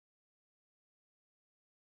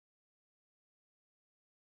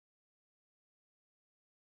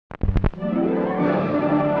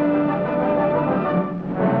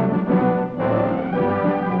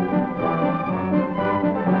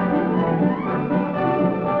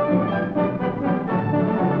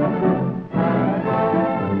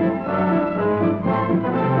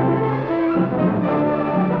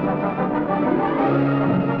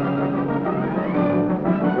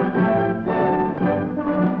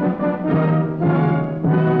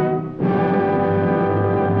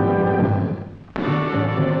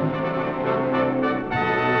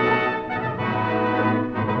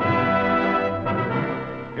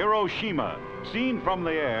seen from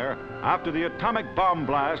the air after the atomic bomb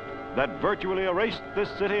blast that virtually erased this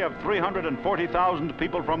city of 340,000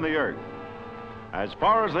 people from the earth. As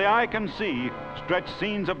far as the eye can see, stretch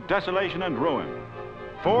scenes of desolation and ruin.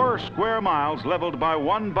 4 square miles leveled by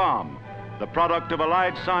one bomb, the product of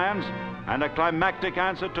allied science and a climactic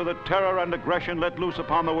answer to the terror and aggression let loose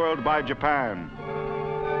upon the world by Japan.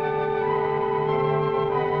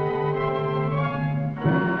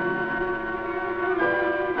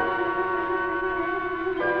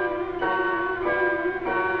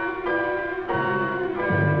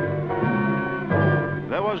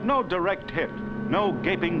 There was no direct hit, no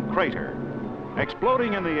gaping crater.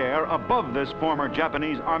 Exploding in the air above this former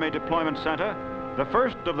Japanese Army deployment center, the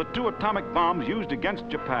first of the 2 atomic bombs used against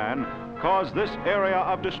Japan caused this area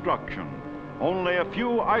of destruction. Only a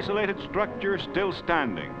few isolated structures still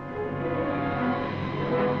standing.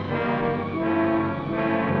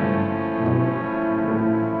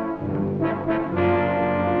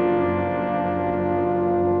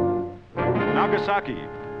 Nagasaki,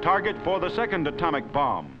 target for the second atomic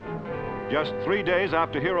bomb. Just 3 days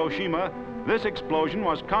after Hiroshima, this explosion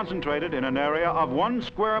was concentrated in an area of 1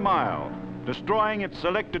 square mile, destroying its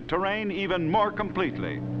selected terrain even more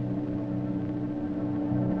completely.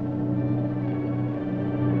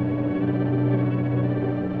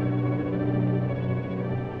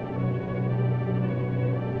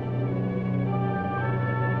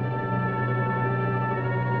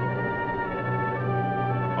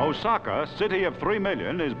 Osaka, city of 3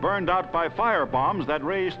 million, is burned out by fire bombs that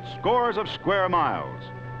razed scores of square miles.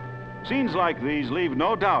 Scenes like these leave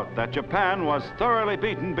no doubt that Japan was thoroughly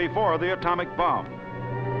beaten before the atomic bomb.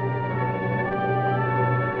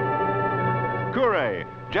 Kure,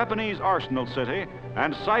 Japanese arsenal city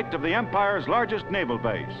and site of the empire's largest naval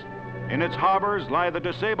base. In its harbors lie the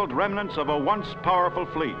disabled remnants of a once powerful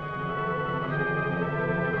fleet.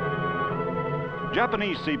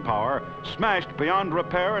 Japanese sea power smashed beyond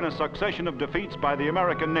repair in a succession of defeats by the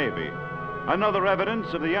American Navy. Another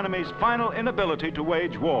evidence of the enemy's final inability to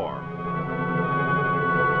wage war.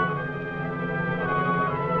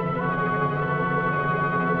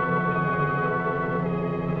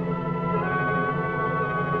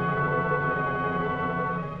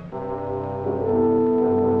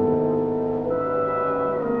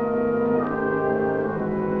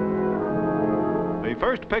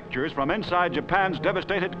 First pictures from inside Japan's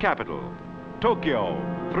devastated capital. Tokyo,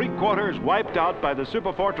 3/4 wiped out by the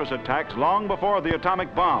superfortress attacks long before the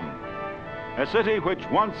atomic bomb. A city which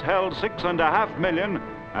once held 6.5 million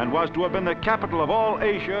and was to have been the capital of all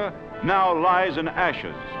Asia, now lies in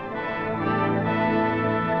ashes.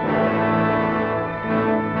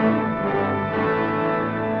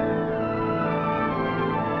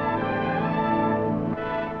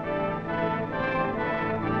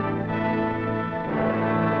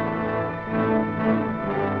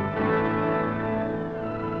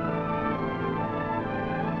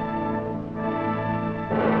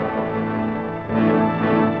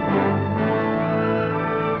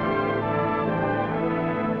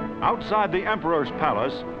 Outside the Emperor's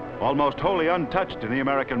palace, almost wholly untouched in the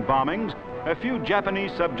American bombings, a few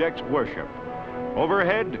Japanese subjects worship.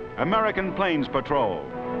 Overhead, American planes patrol.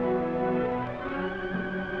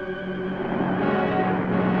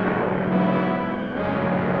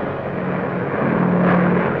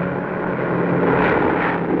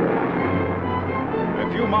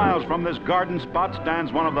 A few miles from this garden spot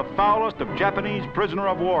stands one of the foulest of Japanese prisoner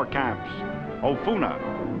of war camps, Ofuna.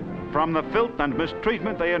 From the filth and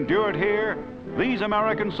mistreatment they endured here, these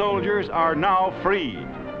American soldiers are now freed.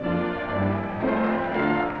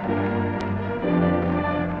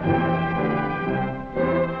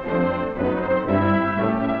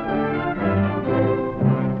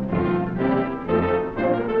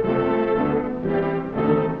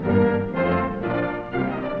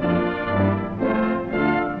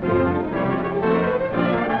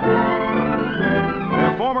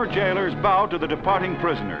 Their former jailers bow to the departing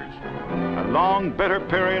prisoners. A long, bitter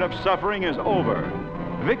period of suffering is over.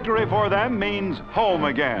 Victory for them means home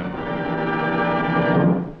again.